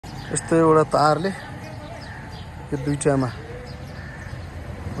यस्तो एउटा तारले यो दुईटामा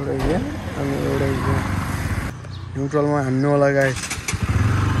एउटा यहाँ अनि एउटा यहाँ न्युट्रलमा हान्नु होला गाइस।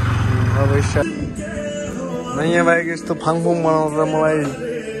 अब नयाँ बाइक यस्तो फाङफुङ बनाउँदा मलाई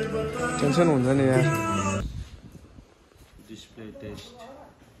टेन्सन हुन्छ नि यार। Display test,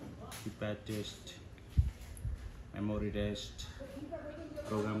 keypad test, memory test,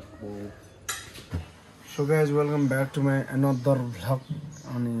 program code. So guys welcome back to my another vlog.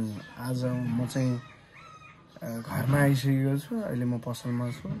 अनि आज म चाहिँ घरमा आइसकेको छु। अहिले म पसलमा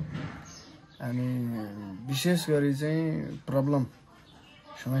छु अनि विशेष गरी चाहिँ प्रब्लम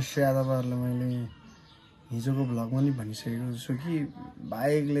समस्या तपाईँहरूलाई मैले हिजोको भ्लगमा नि भनिसकेको छु कि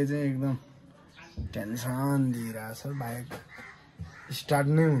बाइकले चाहिँ एकदम टेन्सन दिइरहेछ। बाइक स्टार्ट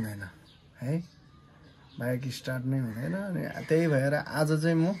नै हुँदैन है, बाइक स्टार्ट नै हुँदैन। अनि त्यही भएर आज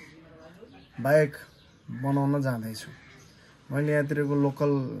चाहिँ म बाइक बनाउन जाँदैछु। मैले यहाँतिरको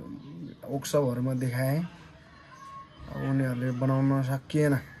लोकल वर्कसपहरूमा देखाएँ, अब उनीहरूले बनाउन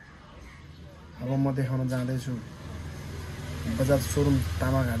सकिएन। अब म देखाउन जाँदैछु बजाज सोरुम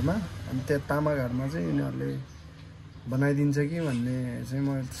तामाघाटमा। अनि त्यो तामाघाटमा चाहिँ यिनीहरूले बनाइदिन्छ कि भन्ने चाहिँ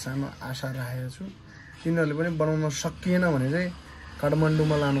म सानो आशा राखेको छु। तिनीहरूले पनि बनाउन सकिएन भने चाहिँ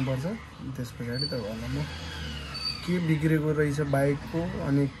काठमाडौँमा लानुपर्छ। त्यस पछाडि त होला म के बिग्रेको रहेछ बाइकको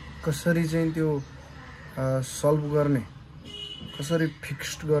अनि कसरी चाहिँ त्यो सल्भ गर्ने, कसरी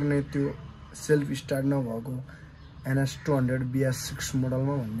फिक्स्ड गर्ने त्यो सेल्फ स्टार्ट नभएको NS 200 BS6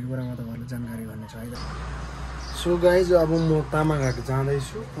 मोडलमा भन्ने कुरामा तपाईँहरूले जानकारी गर्ने छ है। सो गाइज अब म तामाघाट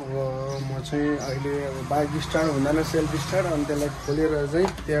जाँदैछु। अब म चाहिँ अहिले अब बाइक स्टार्ट हुँदैन सेल्फ स्टार्ट, अनि त्यसलाई खोलेर चाहिँ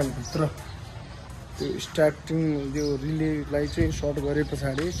त्यहाँभित्र त्यो स्टार्टिङ त्यो रिलेलाई चाहिँ सर्ट गरे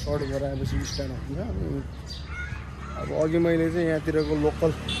पछाडि सर्ट गराएपछि स्टार्ट हुन्छ। अनि अब अघि मैले चाहिँ यहाँतिरको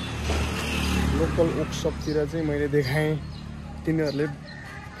लोकल वर्कसपतिर चाहिँ मैले देखाएँ, तिनीहरूले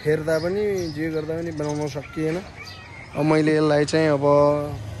फेर्दा पनि जे गर्दा पनि बनाउन सकिएन। अब मैले यसलाई चाहिँ अब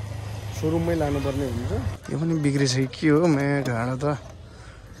सोरुममै लानुपर्ने हुन्छ। यो पनि बिग्रेछ कि के हो मैं घाँडा त।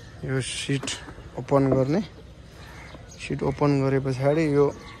 यो सिट ओपन गर्ने, सिट ओपन गरे पछाडि यो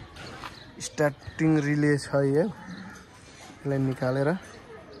स्टार्टिङ रिले छ यसलाई निकालेर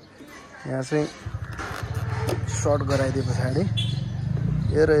यहाँ चाहिँ सर्ट गराइदिए पछाडि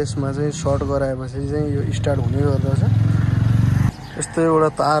र यसमा चाहिँ सर्ट गराएपछि चाहिँ यो स्टार्ट हुने गर्दछ। यस्तो एउटा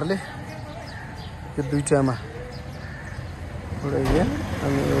तारले यो दुईटामा एउटा यहाँ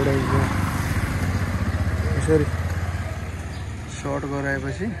अनि एउटा यहाँ यसरी सर्ट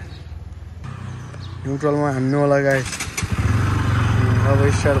गराएपछि न्युट्रलमा हान्नु होला गाइस। अब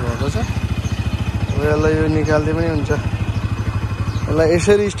स्टार्ट भएको छ। अब यसलाई यो निकाल्दै पनि हुन्छ। यसलाई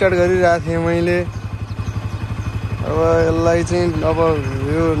यसरी स्टार्ट गरिरहेको थिएँ मैले। अब यसलाई चाहिँ अब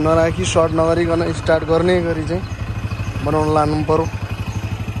यो नराखी सर्ट नगरिकन स्टार्ट गर्ने गरी चाहिँ बनाउन लानु पर्यो।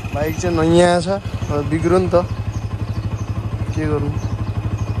 बाइक चाहिँ नयाँ छ, अब बिग्रो नि त, के गर्नु।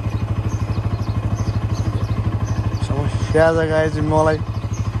 समस्या छ गाइस। मलाई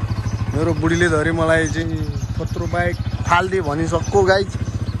मेरो बुढीले धरि मलाई चाहिँ कत्रो बाइक फालिदिए भनिसक्यो गाइस।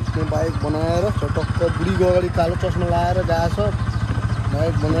 त्यो बाइक बनाएर चटक्क बुढीको अगाडि कालो चस्मा लगाएर गएछ,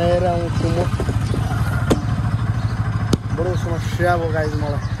 बाइक बनाएर आउँछु म। बडो समस्या भयो गाइस,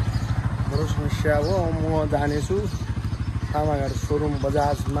 मलाई बडो समस्या भयो। म जानेछु तामाघाट सोरुम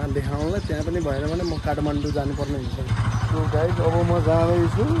बजाजमा देखाउनलाई, त्यहाँ पनि भएन भने म काठमाडौँ जानुपर्ने हुन्छ। सो गाइस अब म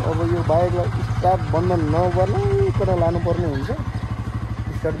जाँदैछु। अब यो बाइकलाई स्टार्ट बन्द नगर्ने तर लानुपर्ने हुन्छ।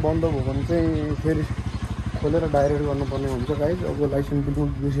 स्टार्ट बन्द भयो भने चाहिँ फेरि खोलेर डाइरेक्ट गर्नुपर्ने हुन्छ गाइस। अब लाइसेन्स बिल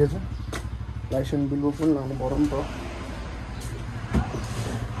पनि बिर्सेछ, लाइसेन्स बिल पनि लानु पर्यो नि त।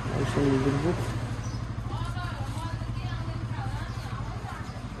 लाइसेन्स बिल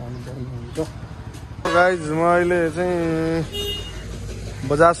लानुपर्ने हुन्छ गाइज। म अहिले चाहिँ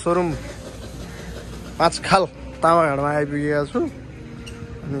बजाज सोरुम 5 खाल तामाघाटमा आइपुगेको छु।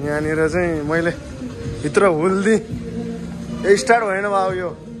 अनि यहाँनिर चाहिँ मैले भित्र हुल्दी स्टार्ट भएन बाबु। यो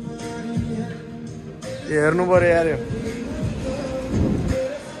हेर्नु पर्यो यार। यो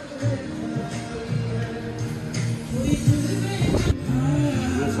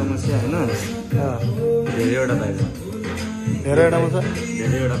समस्या होइन, धेरैवटा बाइक धेरैवटामा छ।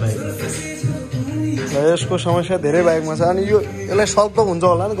 यसको समस्या धेरै बाइकमा छ। अनि यसलाई सल्भ त हुन्छ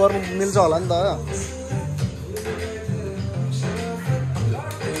होला नि, गर्नु मिल्छ होला नि त।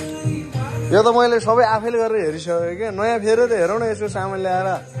 यो त मैले सबै आफैले गरेर हेरिसकेँ क्या। नयाँ फेरि त हेरौँ न, यसको सामान ल्याएर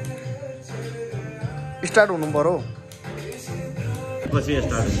स्टार्ट हुनु पर्यो।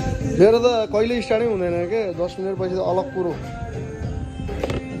 फेरि त कहिले स्टार्टै हुँदैन क्या। 10 मिनट पछि त अलग कुरो,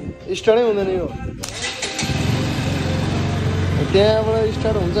 स्टार्टै हुँदैन। यो त्यहाँबाट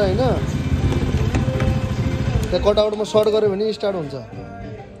स्टार्ट हुन्छ होइन, त्यहाँ कटआउटमा सर्ट गऱ्यो भने स्टार्ट हुन्छ।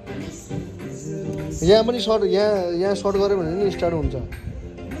 यहाँ पनि सर्ट यहाँ सर्ट गऱ्यो भने नि स्टार्ट हुन्छ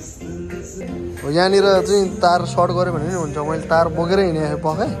हो यहाँनिर चाहिँ तार सर्ट गऱ्यो भने नि हुन्छ मैले तार बोकेर हिँडेँ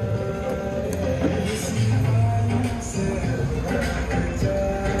पकाएँ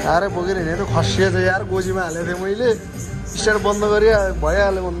तारै बोकेर हिँडेँ त खसिएछ यार गोजीमा हालेको थिएँ मैले स्टार्ट बन्द गरेँ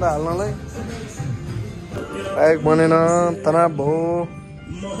भइहाल्यो भन्दा हाल्नलाई बाइक बनेन तनाब भयो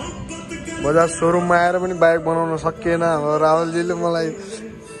बजाज सोरुममा आएर पनि बाइक बनाउन सकिएन राहुलजीले मलाई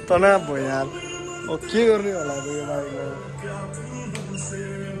तनाब भयो यार अब के गर्ने होला यो बाइकमा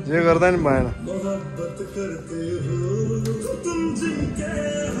जे गर्दा नि भएन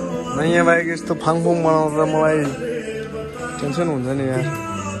नयाँ बाइक यस्तो फाङफुङ बनाउँदा मलाई टेन्सन हुन्छ नि यार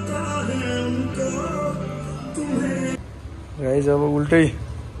गाइज अब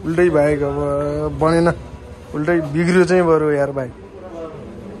उल्टै बाइक अब बनेन उल्टै बिग्रियो चाहिँ बरु यार बाइक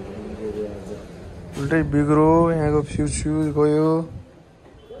उल्टै बिग्रो यहाँको फ्युज गयो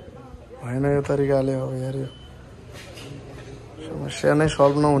भएन यो तरिकाले अब यार यो समस्या नै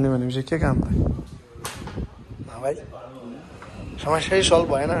सल्भ नहुने भनेपछि के काम त भाइ समस्यै सल्भ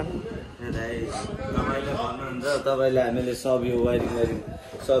भएन तपाईँले हामीले सब यो वायरिङ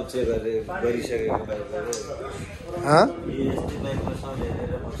सब चेक गरिसकेको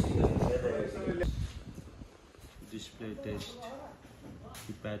display test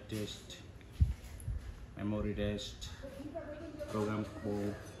keypad test memory test programme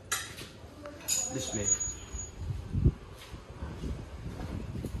display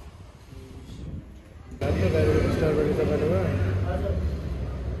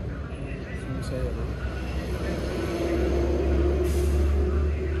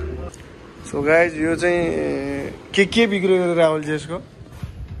so guys यो चाहिँ के बिग्रियो राहुलजी यसको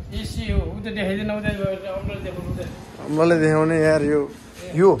अम्लाले देखाउने यार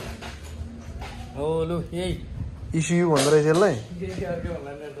यो इसियु भन्दो रहेछ यसलाई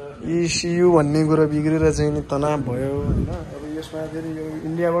इसियु भन्ने कुरा बिग्रेर चाहिँ नि तनाव भयो होइन अब यसमा फेरि यो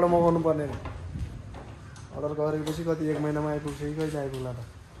इन्डियाबाट मगाउनु पर्ने अर्डर गरेपछि कति 1 महिनामा आइपुग्छ कि कहिले आइपुग्ला त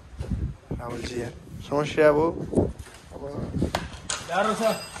राहुलजी यार समस्या अब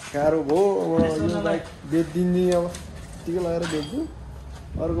गाह्रो भयो अब यो बाइक बेचिदिने अब यतिकै लगाएर बेच्छु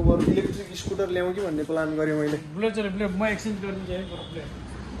अर्को बरु इलेक्ट्रिक स्कुटर ल्याउँ कि भन्ने प्लान गरेँ मैले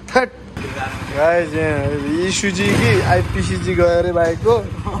गाइज यहाँ इसुजी कि आइपिसिजी गयो अरे बाइकको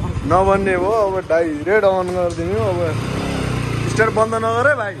नभन्ने भयो अब डाइरेक्ट अन गरिदिनु अब स्टार्ट बन्द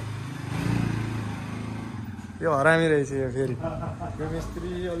नगरे बाइक यो हरामी रहेछ यो फेरि यो मिस्त्री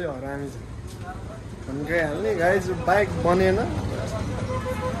अलि हरामी छ थन्काइहाल्ने गाइज बाइक बनेन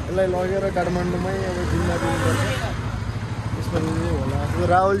यसलाई लगेर काठमाडौँमै अब जिम्मा दिनुपर्छ यसमा होला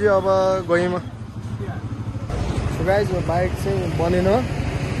राहुलजी अब गएमा गाइज बाइक चाहिँ बनेन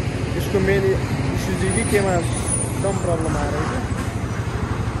यसको मेन इस्यु चाहिँ कि केमा एकदम प्रब्लम आएर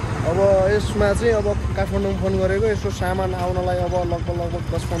अब यसमा चाहिँ अब काठमाडौँ फोन गरेको यसको सामान आउनलाई अब लगभग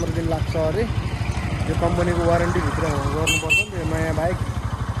 10-15 दिन लाग्छ अरे यो कम्पनीको वारेन्टीभित्र गर्नुपर्छ नि यो नयाँ बाइक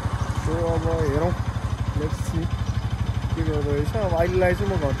सो अब हेरौँ लेट्स सी के गर्दो रहेछ अब अहिलेलाई चाहिँ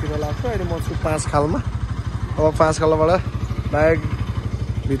म घरतिर लाग्छु अहिले म छु 5 खालमा अब 5 खालबाट बाइक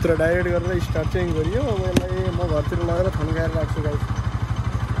भित्र डाइरेक्ट गरेर स्टार्ट चाहिँ गरियो अब यसलाई म घरतिर लगेर थन्काएर राख्छु गाइस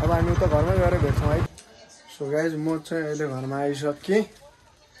अब हामी उता घरमै गएर भेट्छौँ है सो गाइज म चाहिँ अहिले घरमा आइसकेँ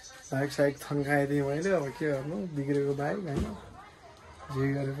बाइक साइक थन्काइदिएँ मैले अब के गर्नु बिग्रेको बाइक होइन जे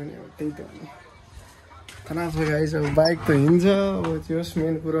गरे पनि अब त्यही त हो नि तनाव छ गाइज अब बाइक त हिँड्छ अब त्यो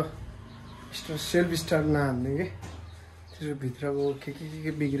मेन कुरो सेल्फ स्टार्ट नहान्ने कि त्यसको भित्रको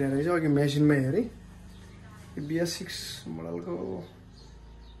के बिग्रेर रहेछ अघि मेसिनमा हेरेँ BS6 मोडलको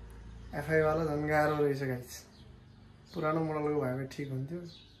FI वाला झन् गाह्रो रहेछ गाइज पुरानो मोडलको भए पनि ठिक हुन्थ्यो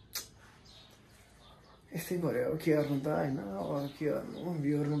यस्तै पऱ्यो अब के गर्नु त होइन अब के गर्नु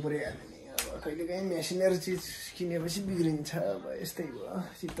बिहोर्नु परिहाल्यो नि अब कहिलेकाहीँ मेसिनरी चिज किनेपछि बिग्रिन्छ अब यस्तै भयो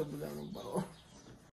चित्त बुझाउनु पर्यो